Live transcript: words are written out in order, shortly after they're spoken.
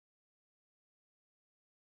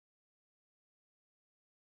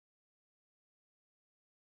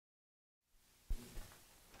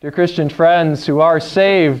Dear Christian friends who are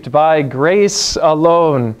saved by grace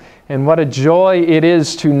alone, and what a joy it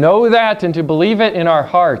is to know that and to believe it in our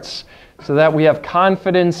hearts, so that we have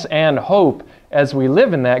confidence and hope as we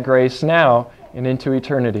live in that grace now and into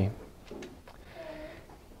eternity.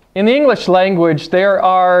 In the English language, there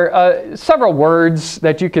are several words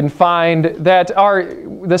that you can find that are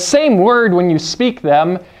the same word when you speak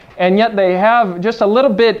them, and yet they have just a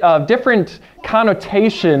little bit of different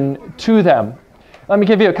connotation to them. Let me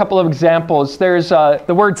give you a couple of examples. There's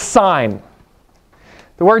the word sign.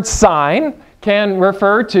 The word sign can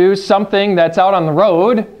refer to something that's out on the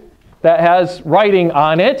road that has writing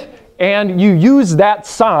on it, and you use that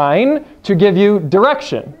sign to give you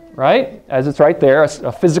direction, right? As it's right there,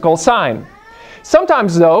 a physical sign.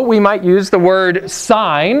 Sometimes, though, we might use the word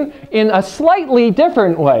sign in a slightly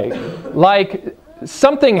different way. Like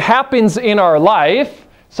something happens in our life,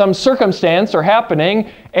 some circumstance are happening,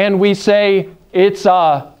 and we say, it's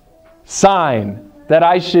a sign that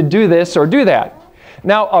I should do this or do that.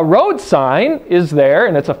 Now, a road sign is there,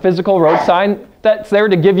 and it's a physical road sign that's there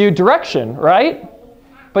to give you direction, right?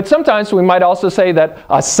 But sometimes we might also say that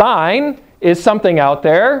a sign is something out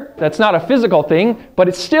there that's not a physical thing, but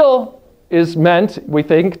it still is meant, we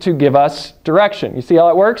think, to give us direction. You see how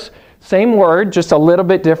it works? Same word, just a little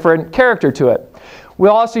bit different character to it.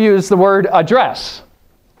 We'll also use the word address.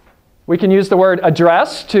 We can use the word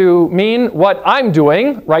address to mean what I'm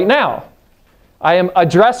doing right now. I am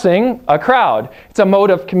addressing a crowd. It's a mode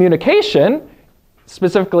of communication,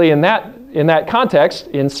 specifically in that context,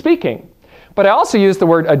 in speaking. But I also use the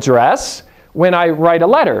word address when I write a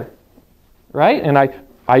letter, right? And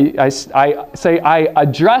I say I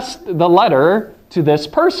addressed the letter to this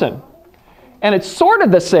person. And it's sort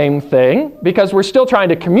of the same thing because we're still trying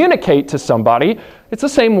to communicate to somebody. It's the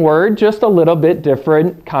same word, just a little bit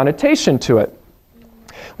different connotation to it.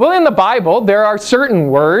 Well, in the Bible, there are certain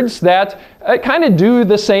words that kind of do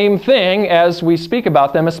the same thing as we speak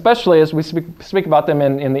about them, especially as we speak about them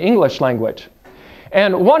in the English language.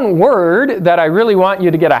 And one word that I really want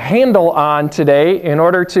you to get a handle on today in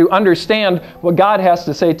order to understand what God has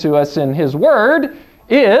to say to us in His Word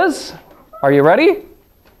is, are you ready?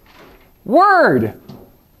 Word.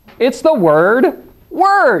 It's the word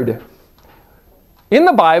word. In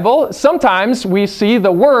the Bible, sometimes we see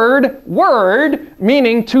the word word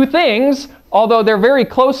meaning two things, although they're very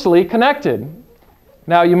closely connected.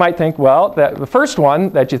 Now you might think, well, the first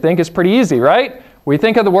one that you think is pretty easy, right? We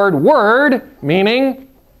think of the word word meaning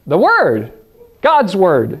the Word, God's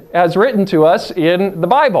Word, as written to us in the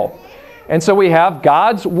Bible. And so we have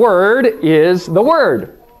God's Word is the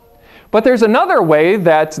Word. But there's another way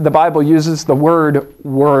that the Bible uses the word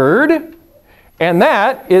word, and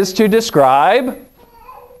that is to describe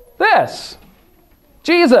this,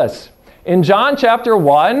 Jesus. In John chapter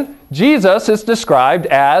 1, Jesus is described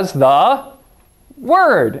as the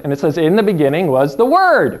Word. And it says, in the beginning was the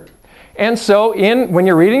Word. And so when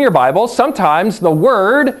you're reading your Bible, sometimes the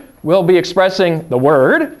Word will be expressing the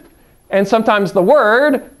Word, and sometimes the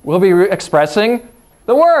Word will be expressing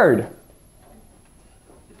the Word.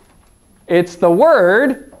 It's the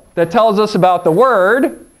Word that tells us about the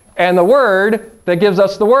Word, and the Word that gives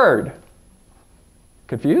us the Word.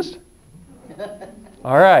 Confused?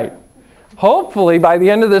 All right. Hopefully, by the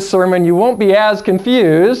end of this sermon, you won't be as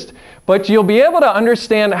confused, but you'll be able to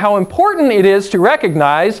understand how important it is to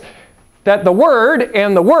recognize that the Word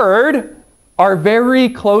and the Word are very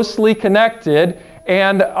closely connected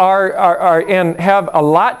and and have a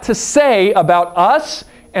lot to say about us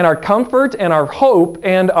and our comfort and our hope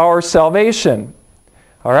and our salvation.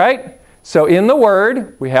 All right? So in the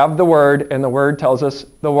Word, we have the Word, and the Word tells us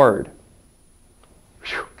the Word.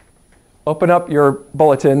 Whew. Open up your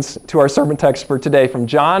bulletins to our sermon text for today from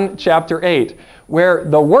John chapter 8, where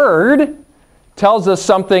the Word tells us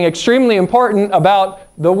something extremely important about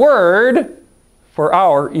the Word for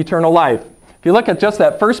our eternal life. If you look at just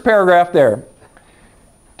that first paragraph there.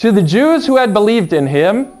 To the Jews who had believed in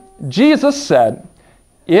Him, Jesus said,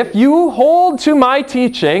 "If you hold to my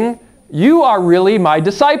teaching, you are really my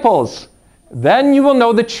disciples. Then you will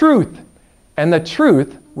know the truth, and the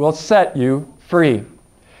truth will set you free."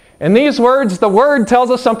 In these words, the Word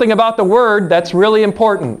tells us something about the Word that's really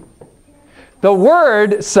important. The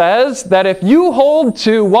Word says that if you hold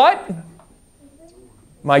to what?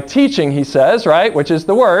 My teaching, he says, right? Which is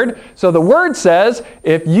the Word. So the Word says,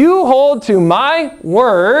 if you hold to my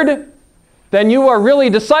Word, then you are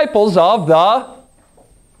really disciples of the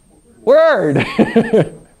Word.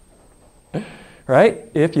 Right?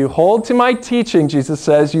 If you hold to my teaching, Jesus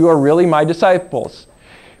says, you are really my disciples.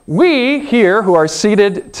 We here who are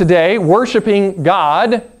seated today worshiping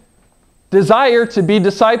God desire to be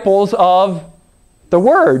disciples of the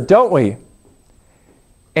Word, don't we?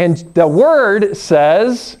 And the Word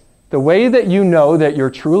says, the way that you know that you're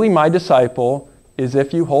truly my disciple is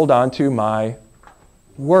if you hold on to my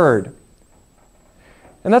Word.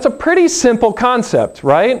 And that's a pretty simple concept,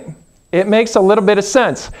 right? It makes a little bit of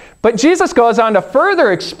sense. But Jesus goes on to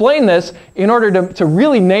further explain this in order to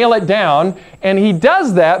really nail it down. And he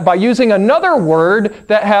does that by using another word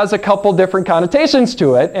that has a couple different connotations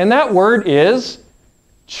to it. And that word is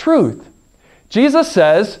truth. Jesus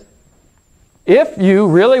says, if you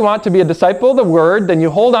really want to be a disciple of the Word, then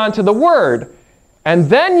you hold on to the Word. And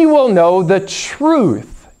then you will know the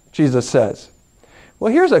truth, Jesus says.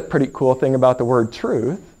 Well, here's a pretty cool thing about the word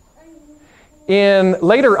truth.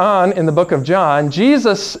 Later on in the book of John,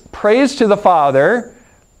 Jesus prays to the Father,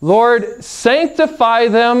 Lord, sanctify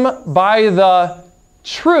them by the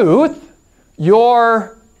truth.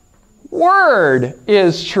 Your Word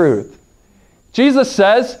is truth. Jesus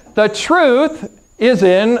says the truth is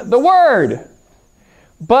in the Word.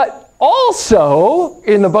 But also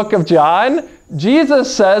in the book of John,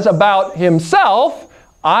 Jesus says about himself,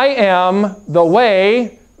 I am the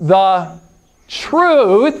way, the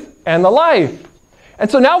truth, and the life. And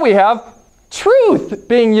so now we have truth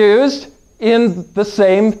being used in the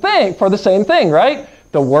same thing, for the same thing, right?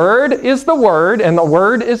 The Word is the Word, and the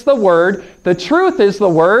Word is the Word. The truth is the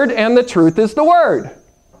Word, and the truth is the Word.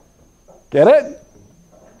 Get it?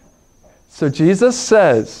 So Jesus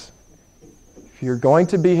says, if you're going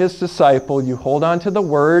to be his disciple, you hold on to the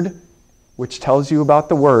Word, which tells you about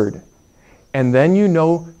the Word. And then you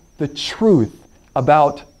know the truth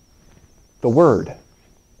about the Word.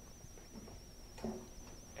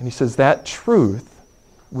 And he says that truth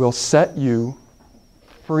will set you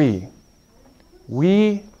free.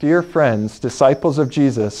 We, dear friends, disciples of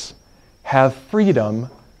Jesus, have freedom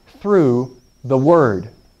through the Word.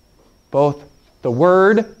 Both the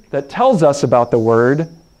Word that tells us about the Word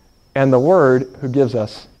and the Word who gives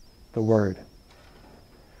us the Word.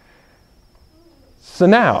 So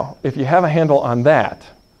now, if you have a handle on that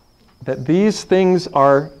these things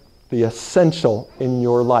are the essential in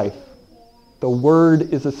your life. The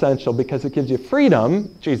Word is essential because it gives you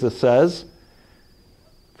freedom, Jesus says.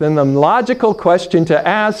 Then the logical question to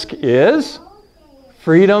ask is,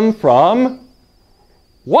 freedom from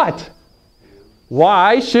what?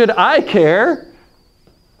 Why should I care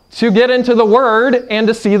to get into the Word and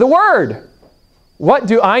to see the Word? What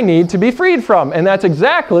do I need to be freed from? And that's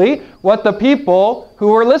exactly what the people who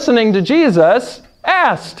were listening to Jesus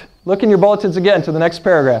asked. Look in your bulletins again to the next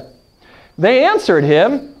paragraph. They answered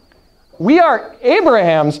him, we are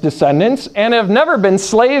Abraham's descendants and have never been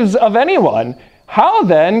slaves of anyone. How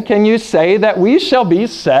then can you say that we shall be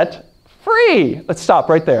set free? Let's stop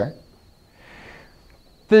right there.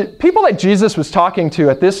 The people that Jesus was talking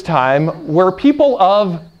to at this time were people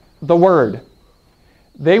of the Word.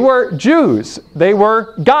 They were Jews. They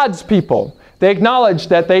were God's people. They acknowledged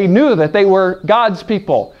that they knew that they were God's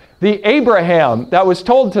people. The Abraham that was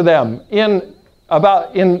told to them in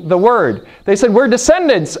the Word. They said, we're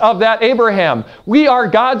descendants of that Abraham. We are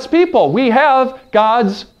God's people. We have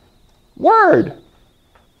God's Word.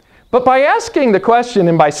 But by asking the question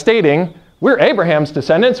and by stating, we're Abraham's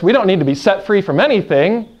descendants, we don't need to be set free from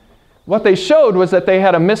anything, what they showed was that they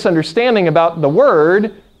had a misunderstanding about the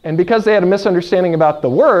Word, and because they had a misunderstanding about the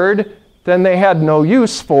Word, then they had no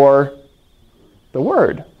use for the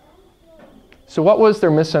Word. So what was their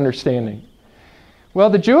misunderstanding? Well,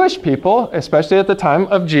 the Jewish people, especially at the time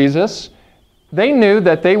of Jesus, they knew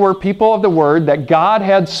that they were people of the Word, that God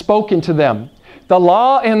had spoken to them. The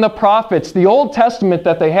law and the prophets, the Old Testament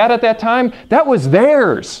that they had at that time, that was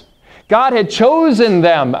theirs. God had chosen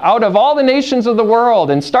them out of all the nations of the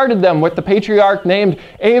world and started them with the patriarch named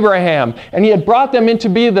Abraham. And he had brought them into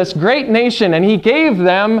be this great nation, and he gave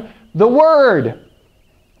them the Word.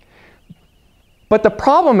 But the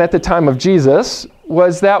problem at the time of Jesus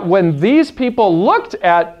was that when these people looked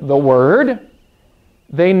at the Word,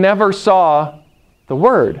 they never saw the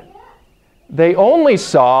Word. They only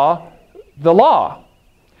saw the law.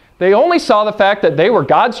 They only saw the fact that they were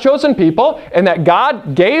God's chosen people and that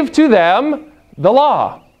God gave to them the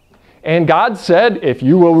law. And God said, if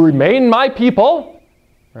you will remain my people,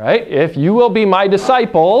 right, if you will be my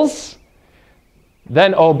disciples,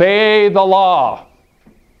 then obey the law.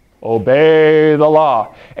 Obey the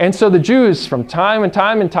law. And so the Jews from time and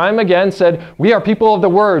time again said, we are people of the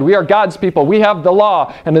Word. We are God's people. We have the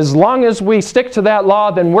law. And as long as we stick to that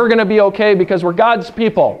law, then we're going to be okay because we're God's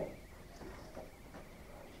people.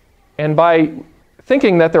 And by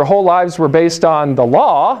thinking that their whole lives were based on the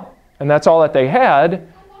law, and that's all that they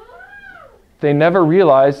had, they never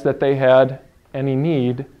realized that they had any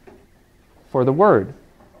need for the Word.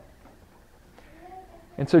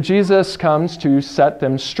 And so Jesus comes to set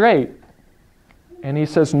them straight. And he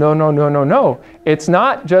says, no, no, no, no, no. It's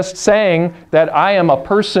not just saying that I am a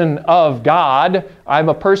person of God, I'm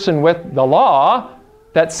a person with the law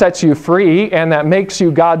that sets you free and that makes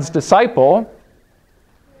you God's disciple.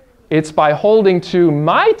 It's by holding to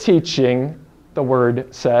my teaching, the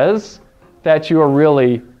Word says, that you are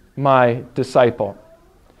really my disciple.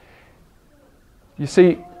 You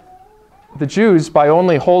see, the Jews, by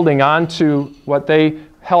only holding on to what they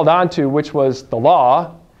held on to, which was the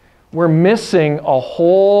law, were missing a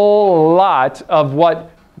whole lot of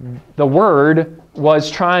what the Word was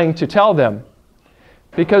trying to tell them.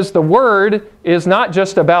 Because the Word is not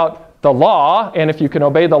just about the law, and if you can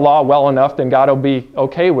obey the law well enough, then God will be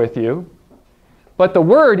okay with you. But the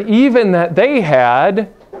Word, even that they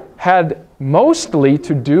had mostly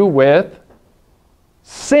to do with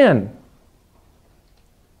sin.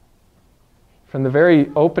 From the very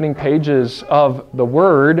opening pages of the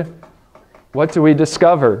Word, what do we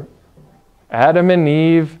discover? Adam and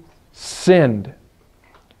Eve sinned.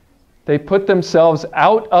 They put themselves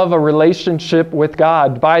out of a relationship with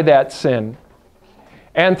God by that sin.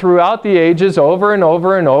 And throughout the ages, over and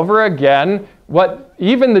over and over again, what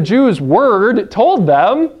even the Jews' Word told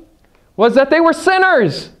them was that they were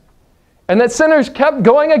sinners. And that sinners kept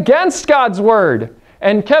going against God's Word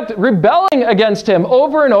and kept rebelling against Him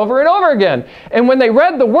over and over and over again. And when they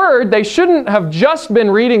read the Word, they shouldn't have just been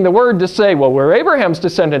reading the Word to say, well, we're Abraham's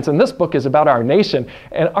descendants, and this book is about our nation.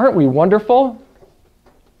 And aren't we wonderful?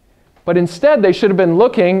 But instead, they should have been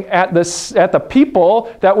looking at the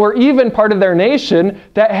people that were even part of their nation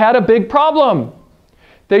that had a big problem.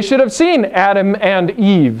 They should have seen Adam and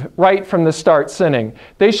Eve right from the start sinning.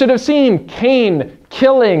 They should have seen Cain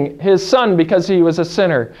killing his son because he was a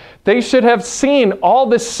sinner. They should have seen all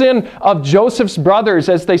the sin of Joseph's brothers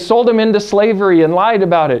as they sold him into slavery and lied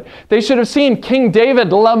about it. They should have seen King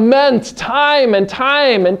David lament time and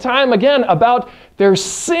time and time again about their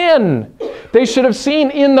sin. They should have seen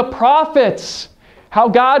in the prophets how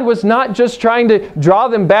God was not just trying to draw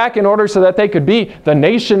them back in order so that they could be the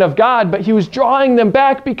nation of God, but He was drawing them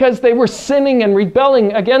back because they were sinning and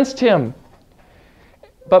rebelling against Him.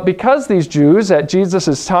 But because these Jews at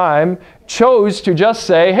Jesus' time chose to just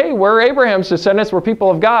say, hey, we're Abraham's descendants, we're people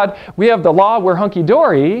of God, we have the law, we're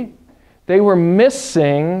hunky-dory, they were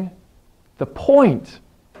missing the point.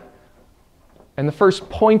 And the first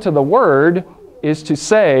point of the Word is to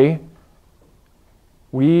say,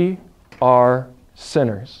 we are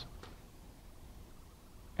sinners.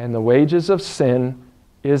 And the wages of sin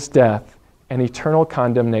is death and eternal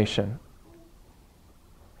condemnation.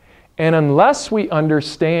 And unless we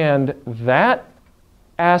understand that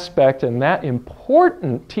aspect and that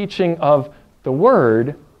important teaching of the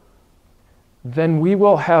Word, then we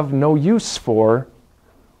will have no use for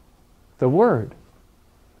the Word.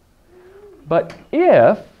 But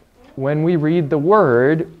if, when we read the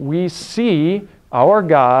Word, we see our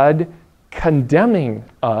God condemning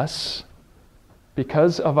us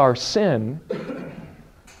because of our sin,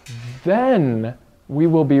 then we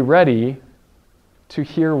will be ready to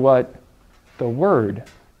hear what the Word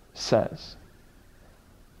says.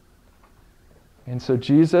 And so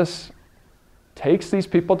Jesus takes these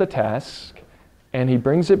people to task, and He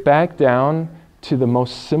brings it back down to the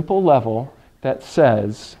most simple level that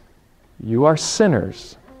says, you are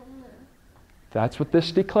sinners. That's what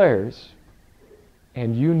this declares.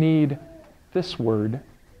 And you need this Word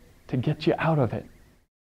to get you out of it.